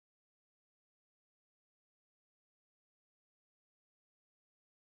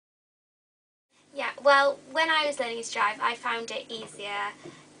Yeah, well, when I was learning to drive, I found it easier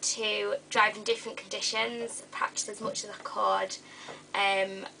to drive in different conditions, practice as much as I could.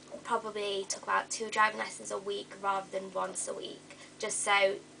 Probably took about 2 driving lessons a week rather than once a week, just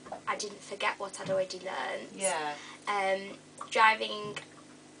so I didn't forget what I'd already learned. Yeah. Driving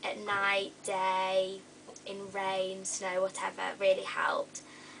at night, day, in rain, snow, whatever, really helped.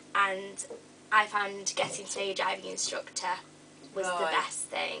 And I found getting to know your driving instructor was the best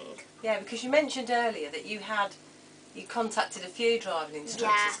thing. Yeah, because you mentioned earlier that you contacted a few driving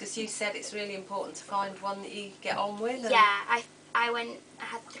instructors because you said it's really important to find one that you get on with. Yeah, I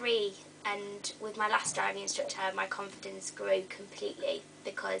had 3, and with my last driving instructor my confidence grew completely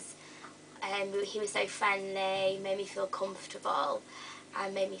because he was so friendly, made me feel comfortable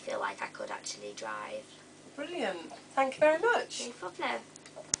and made me feel like I could actually drive. Brilliant. Thank you very much. No problem.